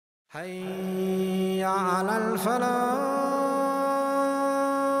حي على الفلاح.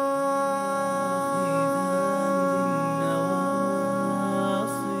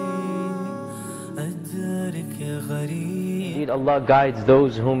 Indeed, Allah guides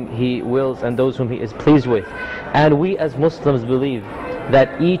those whom He wills and those whom He is pleased with. And we as Muslims believe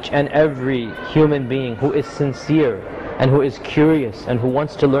that each and every human being who is sincere and who is curious and who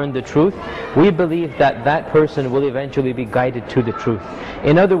wants to learn the truth, we believe that that person will eventually be guided to the truth.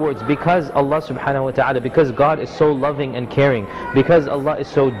 In other words, because Allah subhanahu wa ta'ala, because God is so loving and caring, because Allah is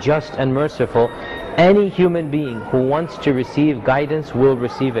so just and merciful, any human being who wants to receive guidance will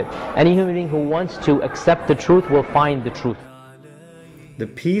receive it. Any human being who wants to accept the truth will find the truth. The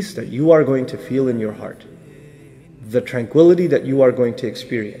peace that you are going to feel in your heart, the tranquility that you are going to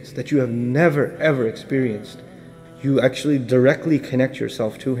experience, that you have never ever experienced, you actually directly connect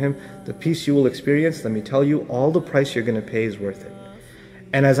yourself to Him. The peace you will experience, let me tell you, all the price you're going to pay is worth it.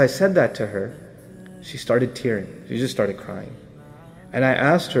 And as I said that to her, she started tearing. She just started crying. And I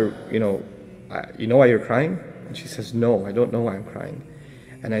asked her, you know why you're crying? And she says, no, I don't know why I'm crying.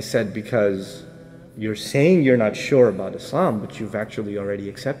 And I said, because you're saying you're not sure about Islam, but you've actually already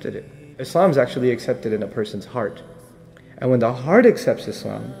accepted it. Islam is actually accepted in a person's heart. And when the heart accepts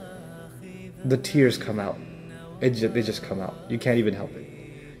Islam, the tears come out. They just come out. You can't even help it.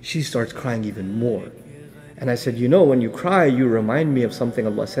 She starts crying even more. And I said, when you cry, you remind me of something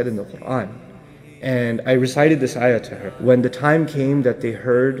Allah said in the Quran. And I recited this ayah to her. When the time came that they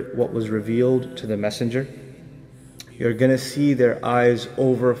heard what was revealed to the messenger, you're going to see their eyes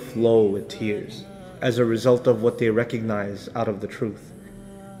overflow with tears as a result of what they recognize out of the truth.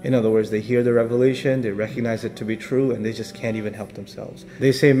 In other words, they hear the revelation, they recognize it to be true, and they just can't even help themselves.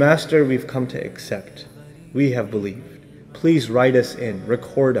 They say, Master, we've come to accept. We have believed. Please write us in,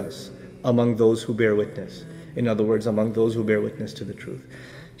 record us among those who bear witness. In other words, among those who bear witness to the truth.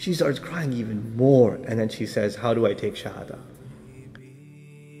 She starts crying even more, and then she says, how do I take Shahada?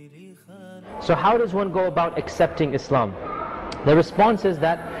 So how does one go about accepting Islam? The response is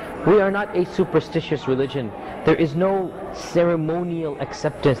that we are not a superstitious religion. There is no ceremonial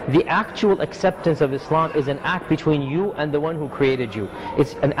acceptance. The actual acceptance of Islam is an act between you and the one who created you.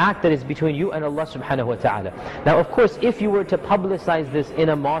 It's an act that is between you and Allah subhanahu wa ta'ala. Now of course, if you were to publicize this in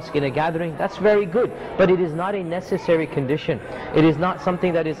a mosque, in a gathering, that's very good. But it is not a necessary condition. It is not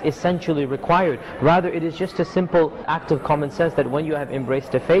something that is essentially required. Rather, it is just a simple act of common sense that when you have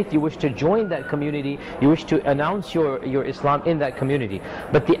embraced a faith, you wish to join that community, you wish to announce your Islam in that community.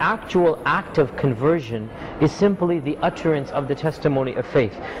 But the actual act of conversion is simply the utterance of the testimony of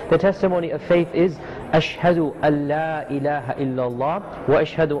faith. The testimony of faith is Ashhadu an la ilaha illallah wa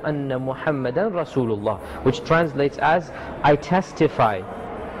ashhadu anna Muhammadan Rasulullah, which translates as, I testify,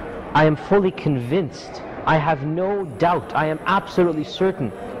 I am fully convinced, I have no doubt, I am absolutely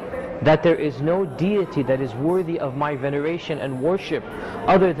certain that there is no deity that is worthy of my veneration and worship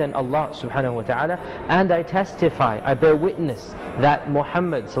other than Allah subhanahu wa ta'ala, and I testify, I bear witness that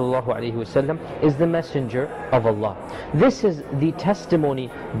Muhammad sallallahu alayhi wa sallam is the messenger of Allah. This is the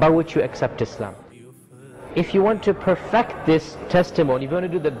testimony by which you accept Islam. If you want to perfect this testimony, if you want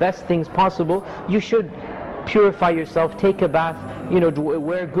to do the best things possible, you should purify yourself, take a bath,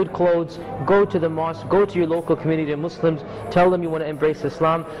 wear good clothes, go to the mosque, go to your local community of Muslims, tell them you want to embrace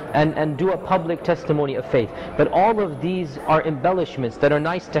Islam, and do a public testimony of faith. But all of these are embellishments that are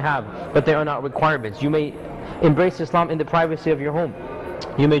nice to have, but they are not requirements. You may embrace Islam in the privacy of your home.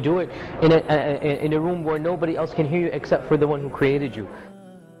 You may do it in a room where nobody else can hear you except for the one who created you.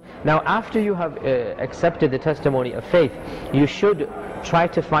 Now after you have accepted the testimony of faith, you should try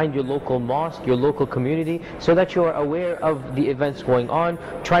to find your local mosque, your local community, so that you are aware of the events going on.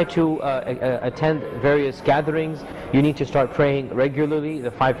 Try to attend various gatherings. You need to start praying regularly,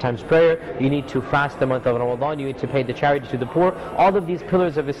 the 5 times prayer. You need to fast the month of Ramadan. You need to pay the charity to the poor. All of these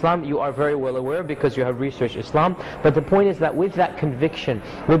pillars of Islam you are very well aware because you have researched Islam. But the point is that with that conviction,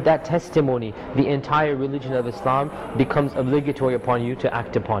 with that testimony, the entire religion of Islam becomes obligatory upon you to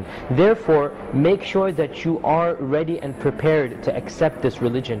act upon. Therefore, make sure that you are ready and prepared to accept this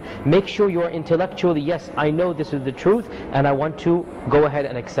religion. Make sure you are intellectually, yes, I know this is the truth and I want to go ahead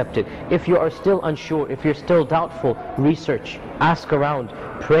and accept it. If you are still unsure, if you're still doubtful, research, ask around,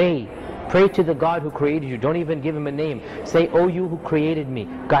 pray. Pray to the God who created you. Don't even give Him a name. Say, oh you who created me,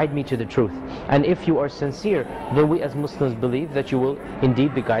 guide me to the truth. And if you are sincere, then we as Muslims believe that you will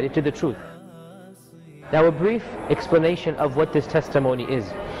indeed be guided to the truth. Now a brief explanation of what this testimony is.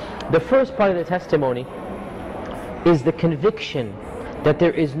 The first part of the testimony is the conviction that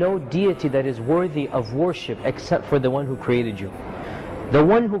there is no deity that is worthy of worship except for the one who created you. The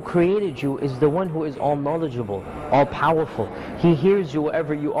one who created you is the one who is all knowledgeable, all powerful. He hears you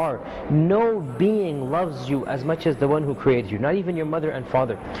wherever you are. No being loves you as much as the one who created you, not even your mother and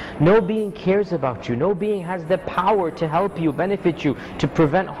father. No being cares about you. No being has the power to help you, benefit you, to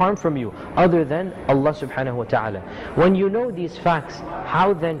prevent harm from you, other than Allah subhanahu wa ta'ala. When you know these facts,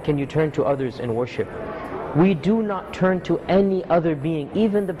 how then can you turn to others in worship? We do not turn to any other being,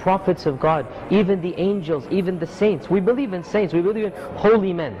 even the prophets of God, even the angels, even the saints. We believe in saints, we believe in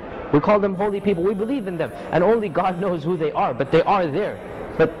holy men. We call them holy people, we believe in them. And only God knows who they are, but they are there.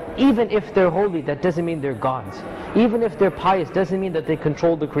 But even if they're holy, that doesn't mean they're gods. Even if they're pious, doesn't mean that they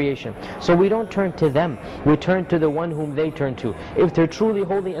control the creation. So we don't turn to them, we turn to the one whom they turn to. If they're truly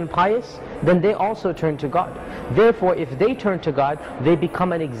holy and pious, then they also turn to God. Therefore, if they turn to God, they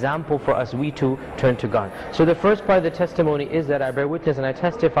become an example for us. We too turn to God. So the first part of the testimony is that I bear witness and I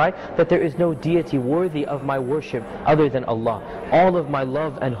testify that there is no deity worthy of my worship other than Allah. All of my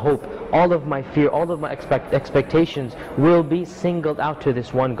love and hope, all of my fear, all of my expectations will be singled out to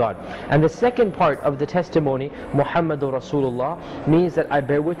this one God. And the second part of the testimony, Muhammadur Rasulullah, means that I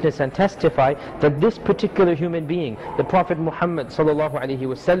bear witness and testify that this particular human being, the Prophet Muhammad sallallahu alaihi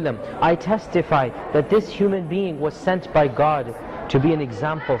wasallam, I testify that this human being was sent by God to be an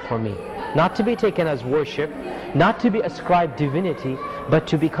example for me. Not to be taken as worship, not to be ascribed divinity, but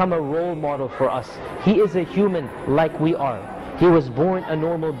to become a role model for us. He is a human like we are. He was born a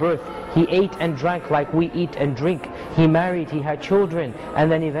normal birth. He ate and drank like we eat and drink. He married, he had children,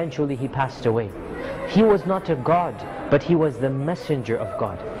 and then eventually he passed away. He was not a God, but he was the messenger of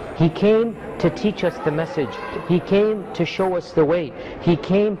God. He came to teach us the message. He came to show us the way. He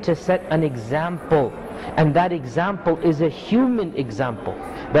came to set an example. And that example is a human example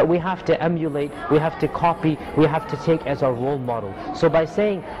that we have to emulate, we have to copy, we have to take as our role model. So by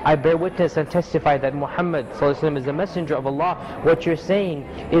saying, I bear witness and testify that Muhammad ﷺ is the messenger of Allah, what you're saying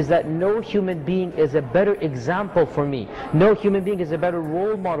is that no human being is a better example for me. No human being is a better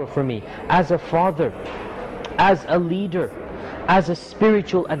role model for me. As a father, as a leader, as a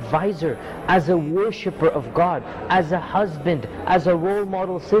spiritual advisor, as a worshipper of God, as a husband, as a role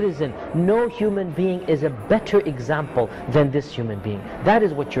model citizen, no human being is a better example than this human being. That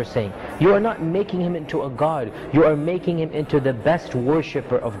is what you're saying. You are not making him into a God, you are making him into the best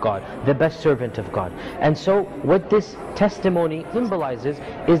worshipper of God, the best servant of God. And so what this testimony symbolizes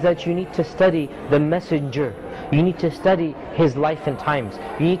is that you need to study the messenger. You need to study his life and times.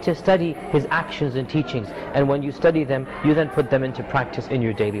 You need to study his actions and teachings. And when you study them, you then put them into practice in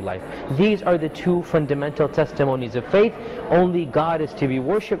your daily life. These are the two fundamental testimonies of faith. Only God is to be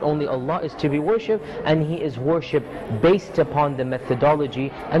worshipped, only Allah is to be worshipped, and He is worshipped based upon the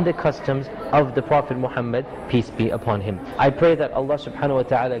methodology and the customs of the Prophet Muhammad, peace be upon him. I pray that Allah subhanahu wa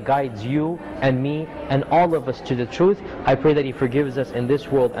ta'ala guides you and me and all of us to the truth. I pray that He forgives us in this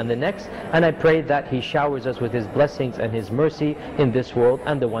world and the next, and I pray that He showers us with His blessings and His mercy in this world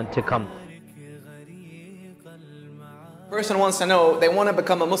and the one to come. Person wants to know, they want to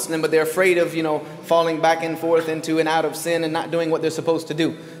become a Muslim, but they're afraid of, falling back and forth into and out of sin and not doing what they're supposed to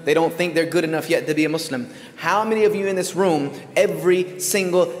do. They don't think they're good enough yet to be a Muslim. How many of you in this room every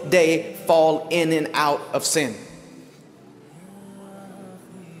single day fall in and out of sin?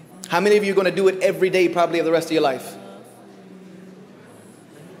 How many of you are going to do it every day probably of the rest of your life?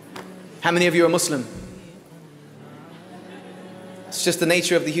 How many of you are Muslim? It's just the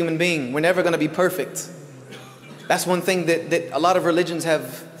nature of the human being. We're never going to be perfect. That's one thing that a lot of religions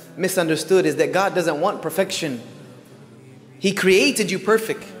have misunderstood, is that God doesn't want perfection. He created you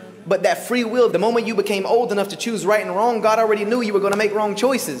perfect. But that free will, the moment you became old enough to choose right and wrong, God already knew you were going to make wrong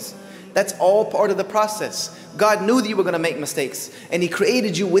choices. That's all part of the process. God knew that you were going to make mistakes. And He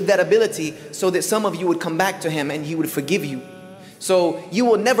created you with that ability so that some of you would come back to Him and He would forgive you. So you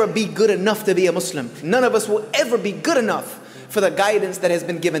will never be good enough to be a Muslim. None of us will ever be good enough for the guidance that has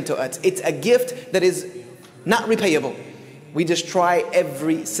been given to us. It's a gift that is not repayable. We just try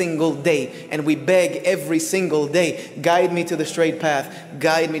every single day and we beg every single day, guide me to the straight path,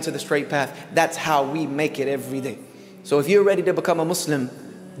 guide me to the straight path. That's how we make it every day. So if you're ready to become a Muslim,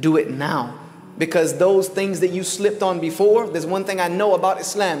 do it now. Because those things that you slipped on before, there's one thing I know about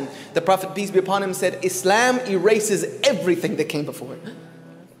Islam. The Prophet, peace be upon him, said Islam erases everything that came before it.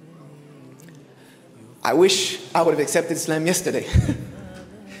 I wish I would have accepted Islam yesterday.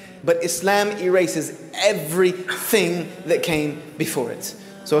 But Islam erases everything that came before it.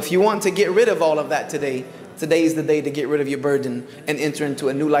 So if you want to get rid of all of that today, today is the day to get rid of your burden and enter into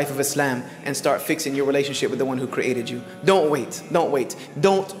a new life of Islam and start fixing your relationship with the one who created you. Don't wait, don't wait,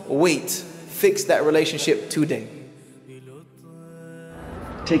 don't wait. Fix that relationship today.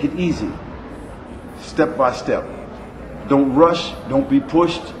 Take it easy, step by step. Don't rush, don't be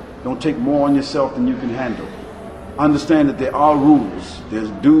pushed, don't take more on yourself than you can handle. Understand that there are rules. There's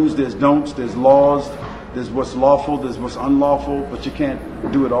do's, there's don'ts, there's laws, there's what's lawful, there's what's unlawful, but you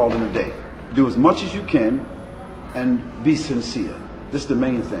can't do it all in a day. Do as much as you can and be sincere. This is the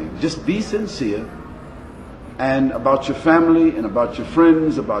main thing. Just be sincere, and about your family and about your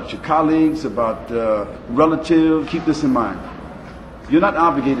friends, about your colleagues, about relatives, keep this in mind. You're not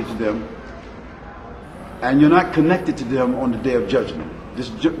obligated to them, and you're not connected to them on the day of judgment.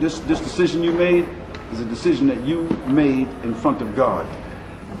 This decision you made is a decision that you made in front of God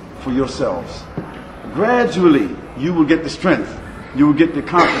for yourselves. Gradually, you will get the strength, you will get the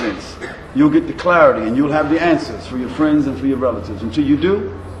confidence, you'll get the clarity, and you'll have the answers for your friends and for your relatives. Until you do,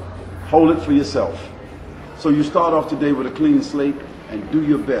 hold it for yourself. So you start off today with a clean slate and do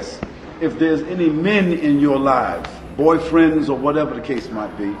your best. If there's any men in your lives, boyfriends or whatever the case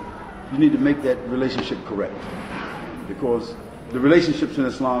might be, you need to make that relationship correct. Because the relationships in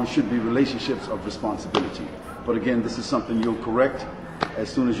Islam should be relationships of responsibility. But again, this is something you'll correct as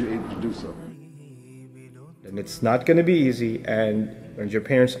soon as you're able to do so. And it's not going to be easy, and your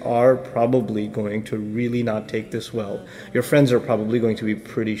parents are probably going to really not take this well. Your friends are probably going to be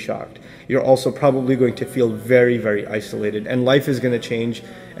pretty shocked. You're also probably going to feel very, very isolated, and life is going to change,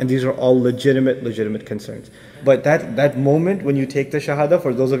 and these are all legitimate concerns. But that moment when you take the Shahada,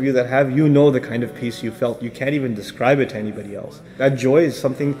 for those of you that have, you know the kind of peace you felt. You can't even describe it to anybody else. That joy is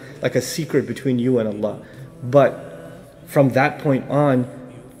something like a secret between you and Allah. But from that point on,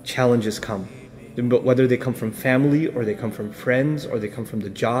 challenges come. But whether they come from family, or they come from friends, or they come from the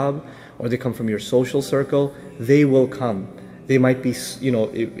job, or they come from your social circle, they will come. They might be,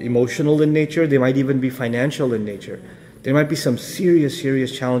 emotional in nature. They might even be financial in nature. There might be some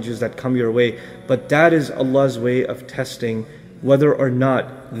serious challenges that come your way. But that is Allah's way of testing whether or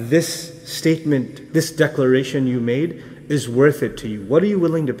not this statement, this declaration you made is worth it to you. What are you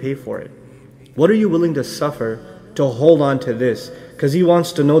willing to pay for it? What are you willing to suffer to hold on to this? Because He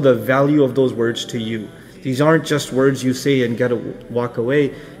wants to know the value of those words to you. These aren't just words you say and walk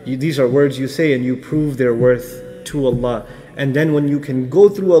away. These are words you say and you prove their worth to Allah. And then when you can go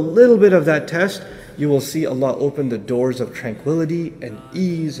through a little bit of that test, you will see Allah open the doors of tranquility and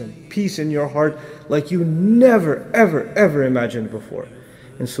ease and peace in your heart like you never, ever imagined before.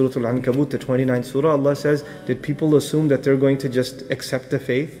 In Surah Al-Ankabut, the 29th surah, Allah says, did people assume that they're going to just accept the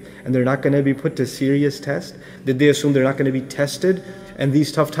faith and they're not going to be put to serious test? Did they assume they're not going to be tested? And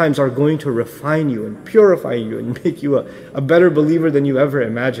these tough times are going to refine you and purify you and make you a better believer than you ever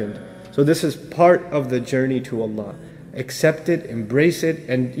imagined. So this is part of the journey to Allah. Accept it, embrace it,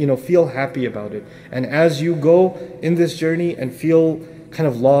 and feel happy about it. And as you go in this journey and feel kind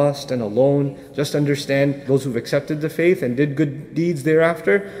of lost and alone, just understand those who've accepted the faith and did good deeds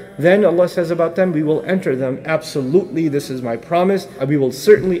thereafter, then Allah says about them, we will enter them, absolutely, this is my promise, and we will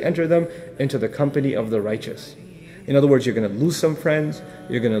certainly enter them into the company of the righteous. In other words, you're going to lose some friends,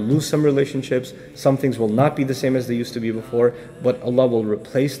 you're going to lose some relationships, some things will not be the same as they used to be before, but Allah will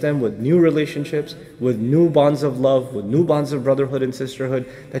replace them with new relationships, with new bonds of love, with new bonds of brotherhood and sisterhood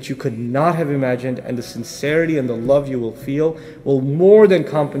that you could not have imagined, and the sincerity and the love you will feel will more than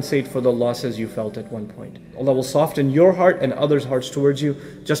compensate for the losses you felt at one point. Allah will soften your heart and others' hearts towards you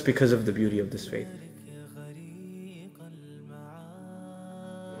just because of the beauty of this faith.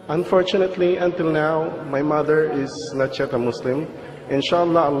 Unfortunately, until now, my mother is not yet a Muslim.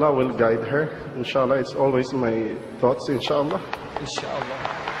 Insha'Allah, Allah will guide her. Insha'Allah, it's always my thoughts, Insha'Allah. Insha'Allah.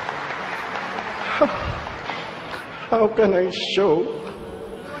 How can I show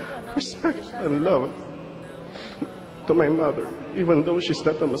respect and love to my mother, even though she's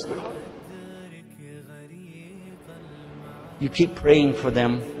not a Muslim? You keep praying for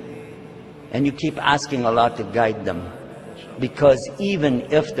them, and you keep asking Allah to guide them. Because even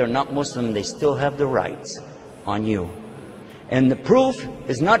if they're not Muslim, they still have the rights on you. And the proof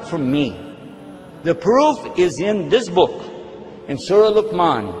is not from me. The proof is in this book, in Surah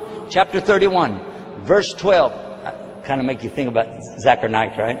Luqman, chapter 31, verse 12. Kind of make you think about Zakir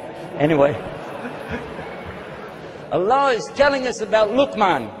Naik, right? Anyway, Allah is telling us about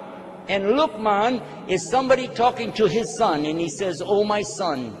Luqman. And Luqman is somebody talking to his son, and he says, "Oh my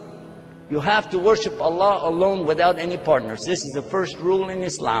son, you have to worship Allah alone without any partners." This is the first rule in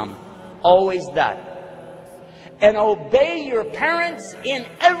Islam. Always that. And obey your parents in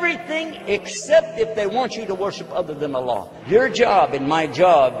everything except if they want you to worship other than Allah. Your job and my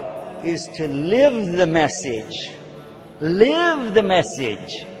job is to live the message. Live the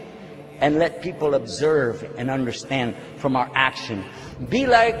message. And let people observe and understand from our action. Be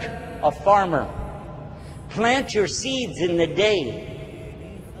like a farmer. Plant your seeds in the day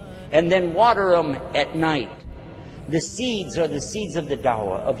and then water them at night. The seeds are the seeds of the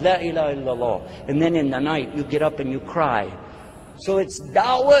da'wah, of La ilaha illallah. And then in the night, you get up and you cry. So it's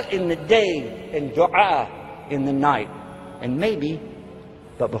da'wah in the day and dua in the night. And maybe,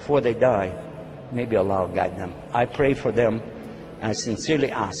 but before they die, maybe Allah will guide them. I pray for them. I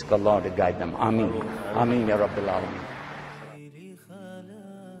sincerely ask Allah to guide them. Ameen. Ameen ya Rabbil Alameen.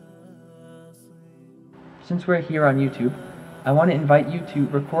 Since we're here on YouTube, I want to invite you to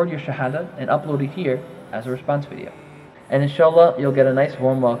record your shahada and upload it here as a response video. And inshallah, you'll get a nice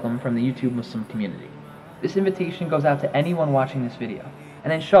warm welcome from the YouTube Muslim community. This invitation goes out to anyone watching this video.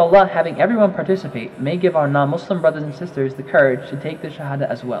 And inshallah, having everyone participate may give our non-Muslim brothers and sisters the courage to take the shahada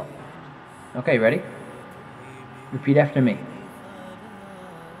as well. Okay, ready? Repeat after me.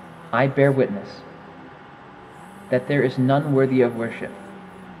 I bear witness that there is none worthy of worship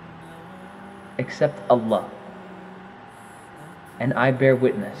except Allah. And I bear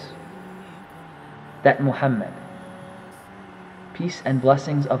witness that Muhammad, peace and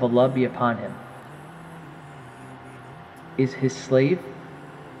blessings of Allah be upon him, is his slave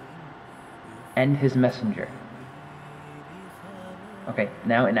and his messenger. Okay,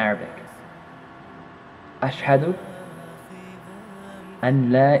 now in Arabic. Ashhadu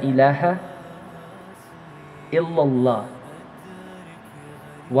an la ilaha illallah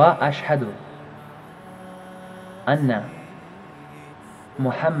wa ashhadu anna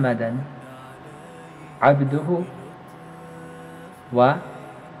Muhammadan abduhu wa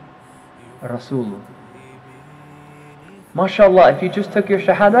rasuluh. MashaAllah, if you just took your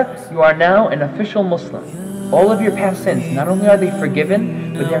shahada, you are now an official Muslim. All of your past sins, not only are they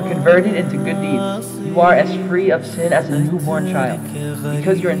forgiven, but they are converted into good deeds. You are as free of sin as a newborn child.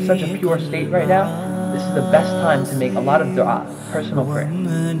 Because you're in such a pure state right now, this is the best time to make a lot of dua, personal prayer.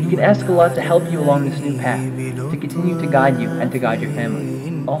 You can ask Allah to help you along this new path, to continue to guide you and to guide your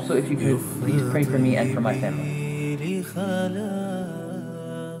family. Also, if you could, please pray for me and for my family.